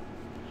then.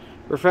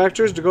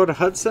 Refractors to go to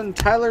Hudson.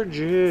 Tyler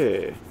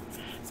J.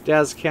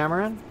 Daz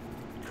Cameron.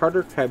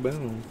 Carter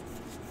Kieboom.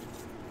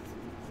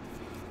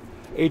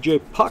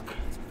 AJ Puck.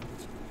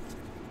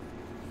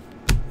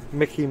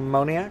 Mickey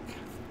Moniak.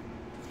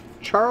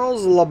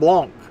 Charles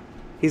LeBlanc.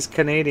 He's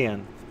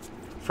Canadian.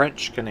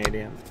 French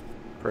Canadian.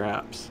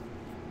 Perhaps.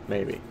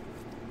 Maybe.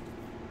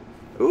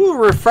 Ooh,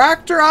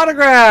 refractor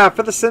autograph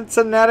for the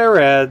Cincinnati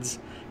Reds.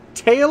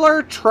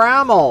 Taylor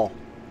Trammell.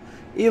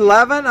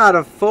 11 out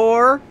of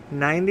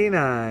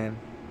 499.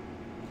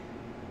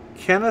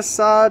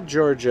 Kennesaw,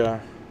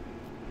 Georgia.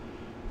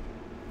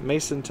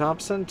 Mason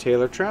Thompson,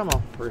 Taylor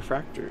Trammell.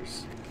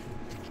 Refractors.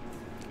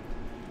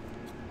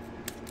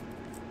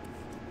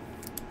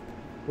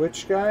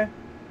 Which guy?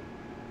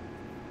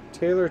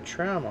 Taylor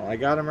Trammell. I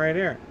got him right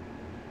here.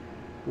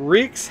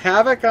 Wreaks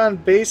havoc on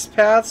base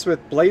paths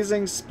with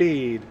blazing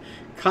speed.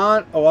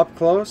 Up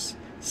close.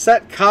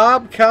 Set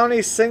Cobb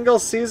County single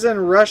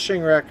season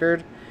rushing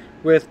record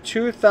with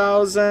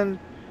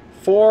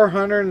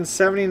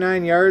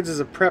 2,479 yards as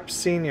a prep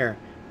senior.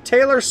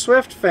 Taylor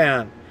Swift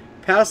fan.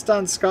 Passed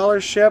on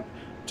scholarship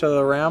to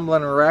the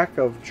Ramblin' Wreck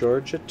of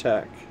Georgia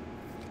Tech.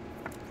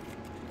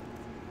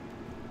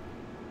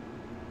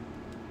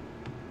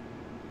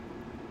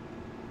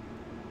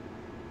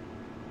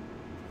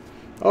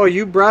 Oh,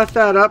 you brought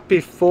that up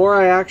before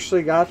I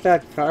actually got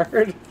that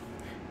card?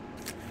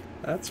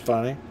 That's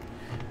funny.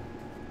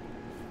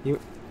 I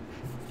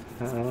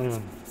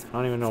don't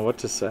even know what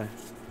to say.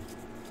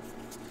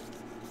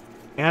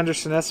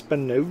 Anderson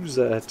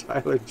Espinoza,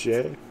 Tyler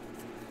J.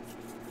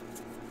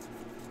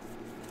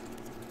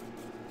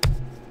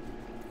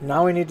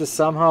 Now we need to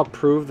somehow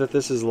prove that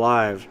this is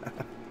live.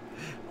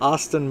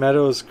 Austin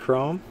Meadows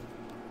Chrome.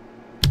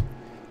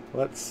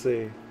 Let's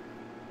see.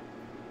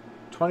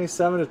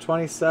 27 to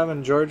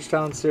 27,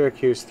 Georgetown,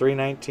 Syracuse,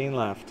 3:19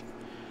 left.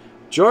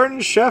 Jordan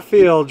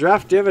Sheffield,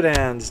 draft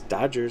dividends,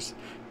 Dodgers.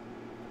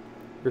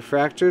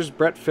 Refractors,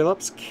 Brett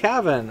Phillips,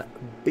 Kevin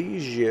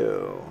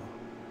Biggio.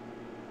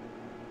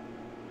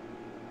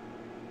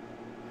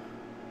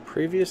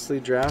 Previously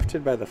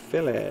drafted by the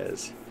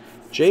Phillies.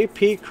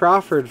 J.P.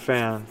 Crawford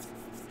fan.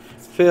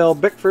 Phil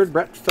Bickford,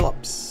 Brett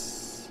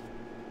Phillips.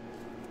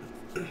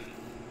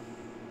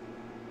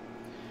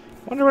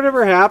 Wonder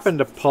whatever happened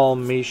to Paul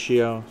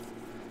Michio.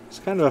 It's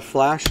kind of a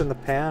flash in the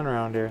pan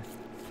around here.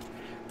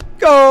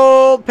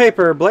 Gold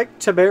paper, Blake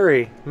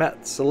Taberry,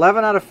 Mets,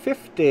 11 out of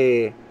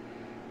 50.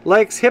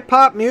 Likes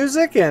hip-hop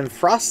music and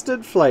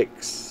Frosted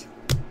Flakes.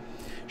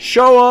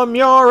 Show 'em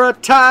you're a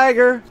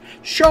tiger.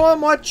 Show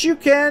 'em what you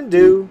can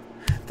do.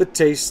 The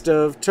taste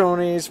of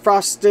Tony's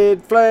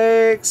Frosted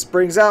Flakes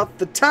brings out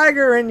the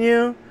tiger in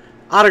you.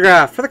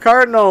 Autograph for the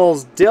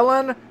Cardinals,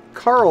 Dylan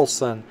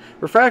Carlson.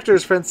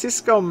 Refractors,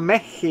 Francisco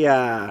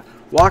Mejia.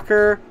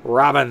 Walker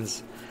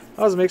Robbins.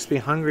 Always makes me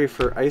hungry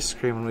for ice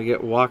cream when we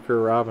get Walker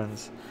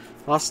Robbins.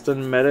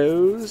 Austin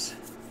Meadows.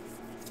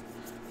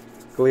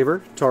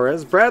 Gleyber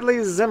Torres.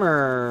 Bradley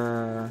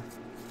Zimmer.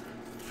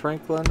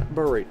 Franklin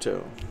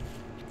Barreto.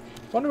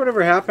 Wonder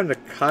whatever happened to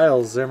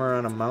Kyle Zimmer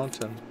on a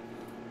mountain.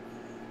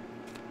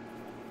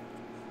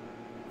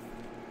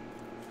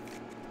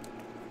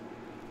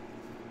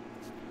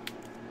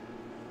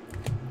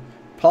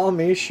 Paul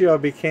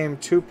Michio became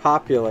too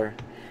popular.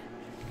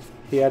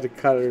 He had to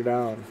cut her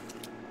down.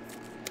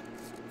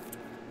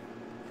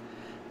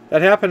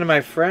 That happened to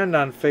my friend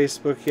on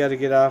Facebook. He had to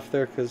get off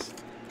there because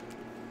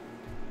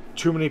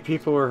too many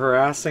people were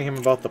harassing him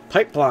about the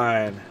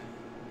pipeline.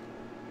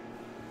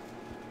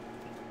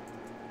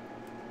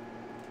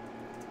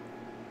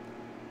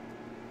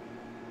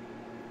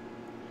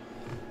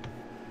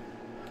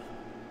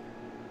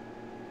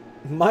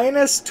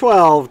 Minus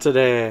 12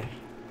 today.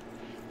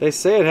 They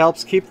say it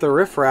helps keep the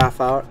riffraff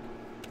out.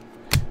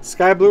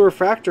 Sky Blue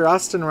Refractor,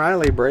 Austin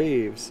Riley,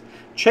 Braves.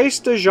 Chase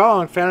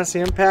DeJong, Fantasy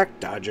Impact,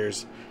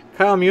 Dodgers.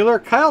 Kyle Mueller,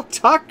 Kyle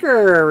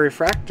Tucker,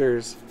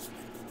 Refractors.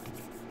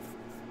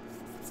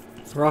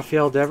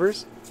 Rafael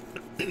Devers.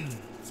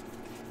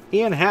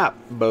 Ian Happ,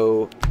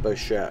 Bo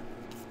Bichette.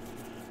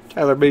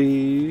 Tyler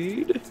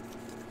Beede.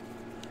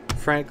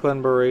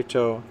 Franklin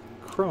Barreto,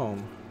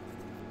 Chrome.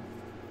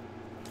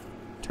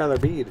 Tyler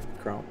Beede,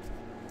 Chrome.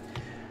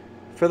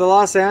 For the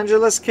Los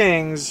Angeles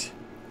Kings,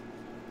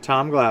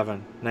 Tom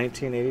Glavine,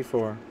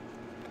 1984.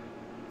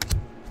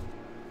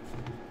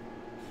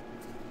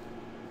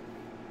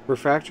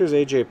 Refractors,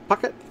 AJ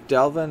Puckett,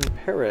 Delvin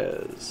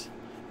Perez.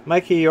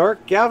 Mikey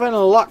York, Gavin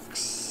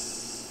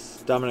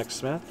Lux, Dominic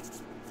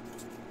Smith.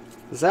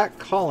 Zach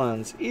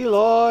Collins,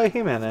 Eloy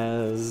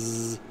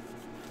Jimenez.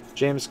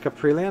 James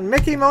Caprillion,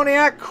 Mickey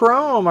Moniak,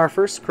 Chrome, our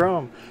first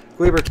Chrome.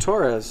 Gleyber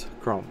Torres,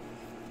 Chrome.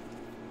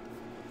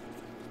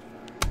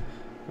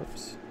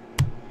 Oops.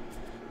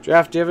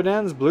 Draft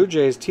dividends, Blue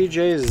Jays,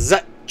 TJ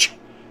Zech.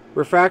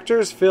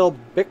 Refractors, Phil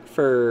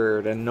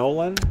Bickford and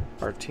Nolan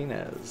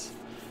Martinez.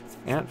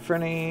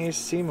 Anthony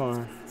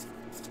Seymour.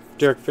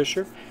 Derek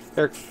Fisher.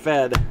 Eric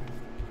Fed.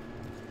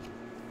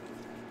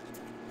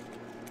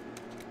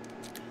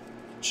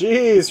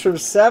 Jeez, from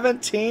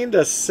 17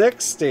 to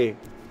 60.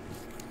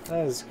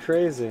 That is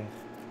crazy.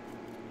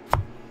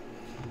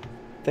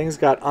 Things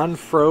got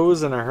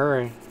unfroze in a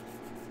hurry.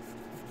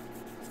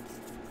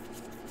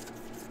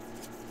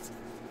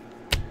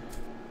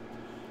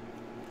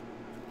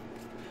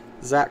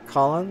 Zach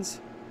Collins.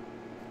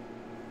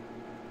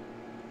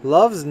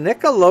 Loves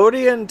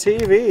Nickelodeon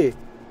TV.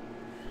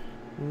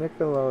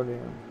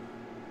 Nickelodeon.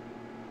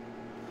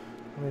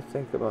 Let me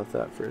think about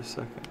that for a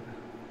second.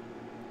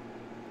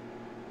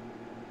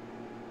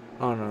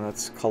 Oh no,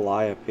 that's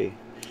Calliope.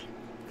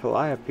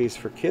 Calliope's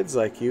for kids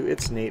like you.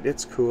 It's neat,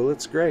 it's cool,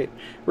 it's great.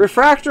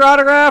 Refractor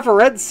autograph,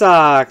 Red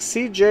Sox,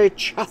 CJ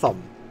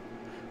Chatham.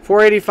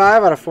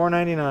 485 out of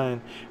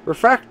 499.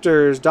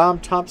 Refractors, Dom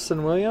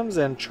Thompson-Williams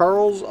and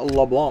Charles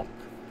LeBlanc.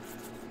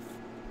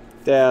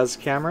 Daz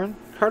Cameron,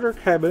 Carter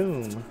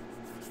Kieboom.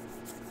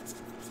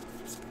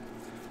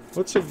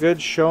 What's a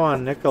good show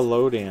on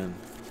Nickelodeon?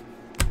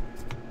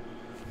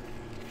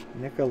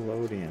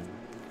 Nickelodeon.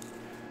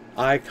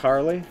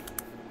 iCarly.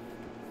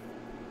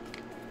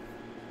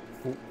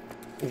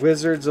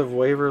 Wizards of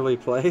Waverly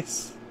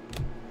Place.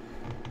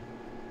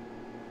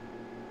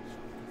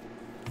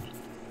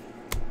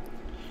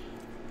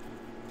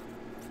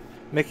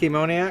 Mickey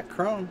Moniak,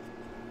 Chrome.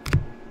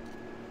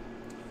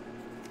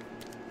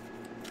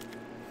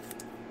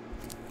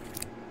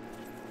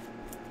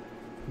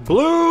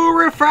 Blue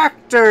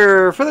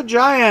Refractor for the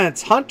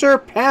Giants, Hunter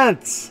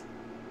Pence.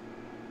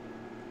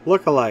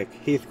 Lookalike,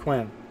 Heath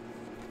Quinn.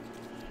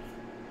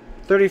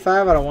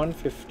 35 out of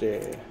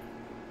 150.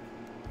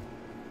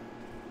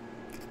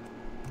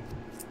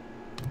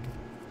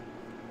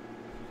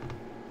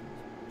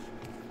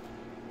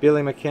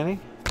 Billy McKinney.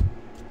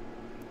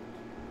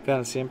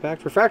 Fantasy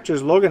Impact.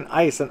 Refractors, Logan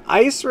Ice. An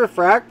Ice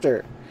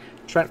Refractor.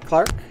 Trent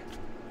Clark.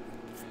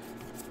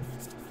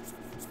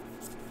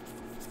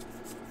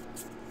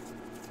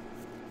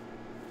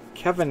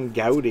 Kevin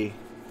Gowdy.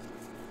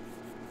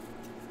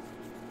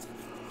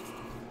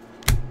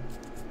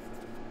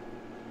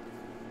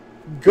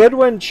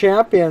 Goodwin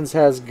Champions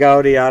has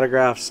Gowdy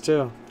autographs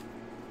too.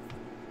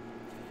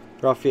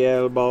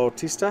 Rafael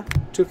Bautista.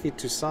 Tuki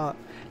Toussaint.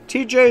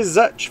 TJ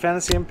Zutch,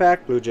 Fantasy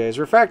Impact, Blue Jays.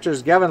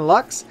 Refractors, Gavin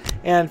Lux.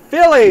 And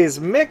Phillies,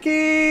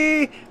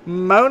 Mickey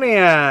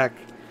Moniak.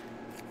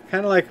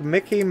 Kind of like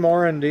Mickey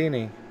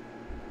Morandini.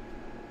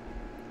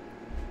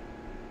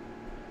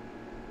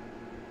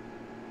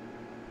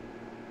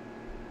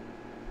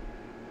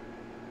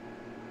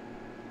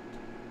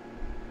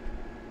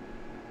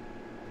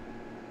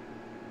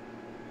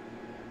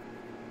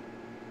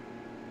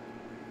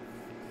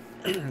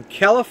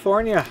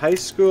 California High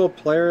School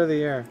Player of the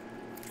Year.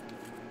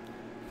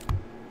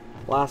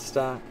 Last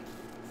stack.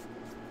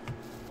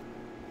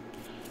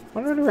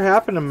 Wonder whatever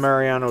happened to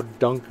Mariano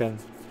Duncan.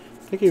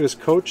 I think he was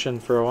coaching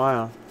for a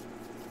while.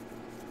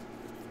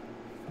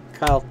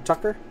 Kyle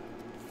Tucker.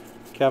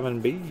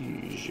 Kevin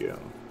Biggio.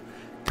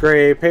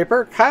 Gray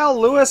paper. Kyle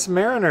Lewis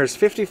Mariners.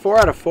 54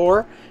 out of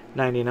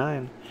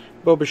 499.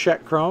 Bo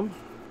Bichette Chrome.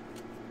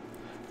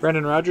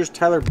 Brendan Rodgers.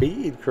 Tyler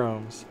Beede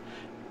Chromes.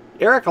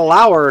 Eric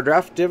Lauer.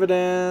 Draft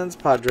Dividends.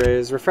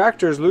 Padres.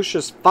 Refractors.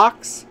 Lucius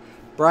Fox.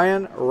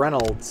 Brian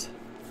Reynolds.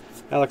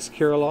 Alex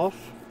Kirilloff.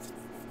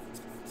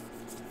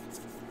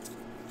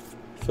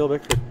 Phil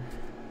Bickford.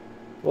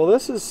 Well,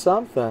 this is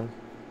something.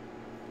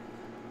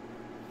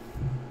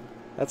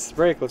 That's the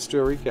break. Let's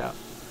do a recap.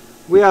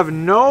 We have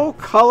no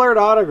colored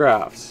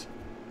autographs.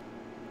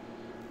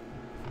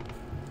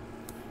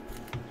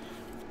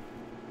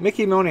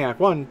 Mickey Moniak.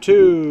 1,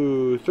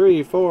 2,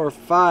 3, 4,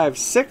 5,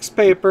 6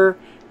 paper,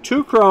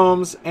 2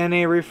 chromes, and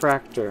a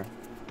refractor.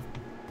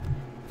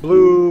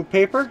 Blue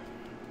paper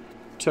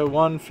to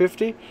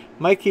 150.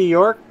 Mikey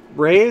York,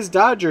 Rays,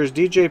 Dodgers,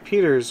 DJ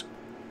Peters.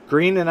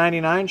 Green to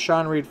 99,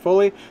 Sean Reed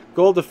Foley.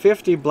 Gold to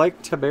 50,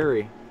 Blake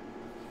Taberry.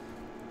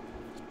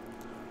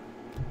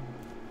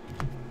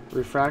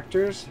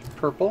 Refractors,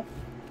 purple.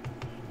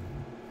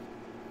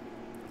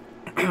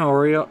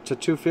 Oriole to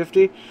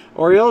 250.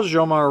 Orioles,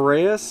 Jomar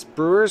Reyes.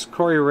 Brewers,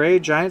 Corey Ray.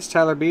 Giants,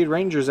 Tyler Beede.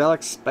 Rangers,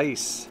 Alex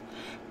Spice.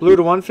 Blue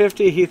to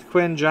 150, Heath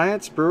Quinn,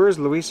 Giants. Brewers,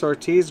 Luis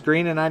Ortiz.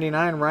 Green to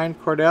 99, Ryan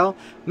Cordell.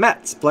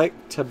 Mets, Blake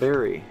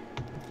Taberry.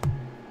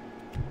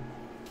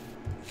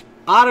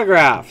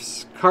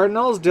 Autographs.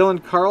 Cardinals,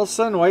 Dylan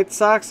Carlson. White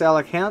Sox,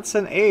 Alec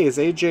Hansen. A's,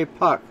 AJ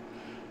Puck.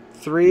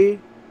 3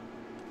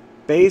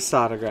 base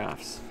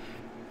autographs.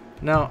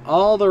 Now,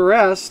 all the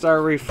rest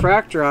are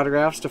refractor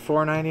autographs to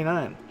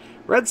 $4.99.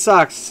 Red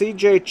Sox,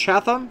 CJ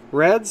Chatham.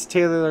 Reds,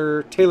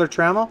 Taylor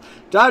Trammell.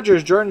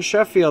 Dodgers, Jordan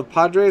Sheffield.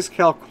 Padres,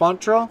 Cal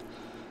Quantrill.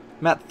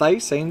 Matt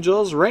Thaiss,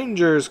 Angels.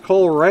 Rangers,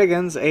 Cole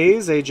Reagans.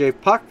 A's,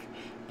 AJ Puck.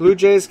 Blue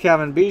Jays,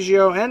 Kevin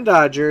Biggio. And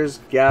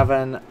Dodgers,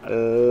 Gavin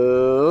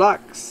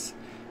Lux.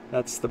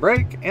 That's the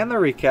break and the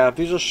recap.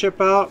 These will ship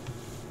out,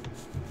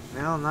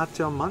 well, not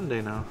till Monday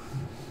now.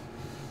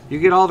 You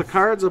get all the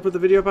cards. I'll put the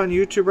video up on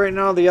YouTube right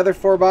now. The other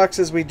 4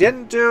 boxes we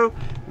didn't do,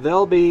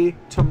 they'll be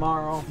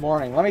tomorrow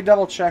morning. Let me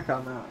double check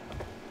on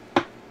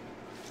that.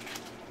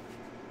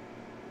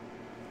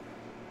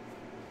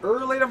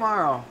 Early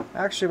tomorrow.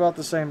 Actually about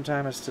the same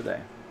time as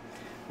today.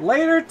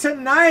 Later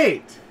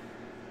tonight.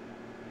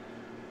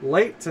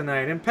 Late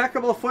tonight.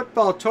 Impeccable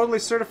football, totally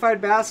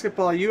certified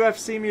basketball,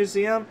 UFC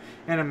museum,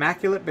 and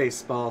immaculate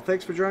baseball.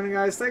 Thanks for joining,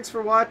 guys. Thanks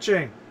for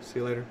watching. See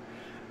you later.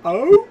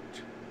 Out.